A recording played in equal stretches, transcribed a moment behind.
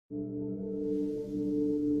Hello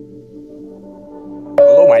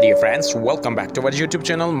my dear friends, welcome back to our YouTube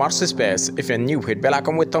channel Mars Space. If you're new, hit bell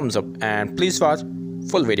icon with thumbs up and please watch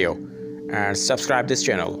full video and subscribe this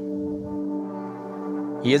channel.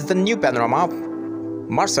 Here's the new panorama of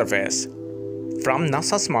Mars surface from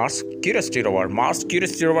NASA's Mars Curiosity Rover. Mars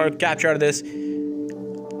Curiosity Rover captured this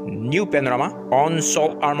new panorama on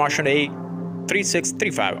Solar Martian Day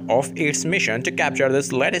 3635 of its mission to capture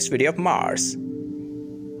this latest video of Mars.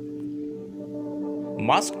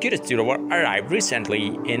 Mars Curiosity Rover arrived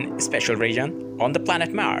recently in a special region on the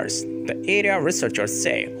planet Mars. The area researchers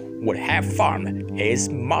say would have formed as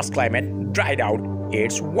Mars climate dried out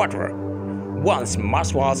its water. Once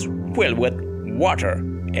Mars was filled with water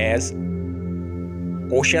as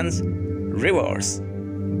oceans, rivers,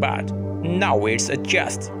 but now it's a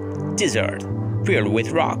just desert filled with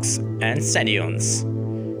rocks and sand dunes.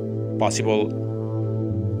 Possible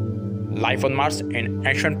life on Mars in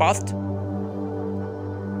ancient past?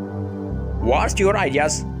 What's your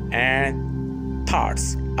ideas and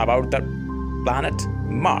thoughts about the planet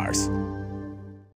Mars?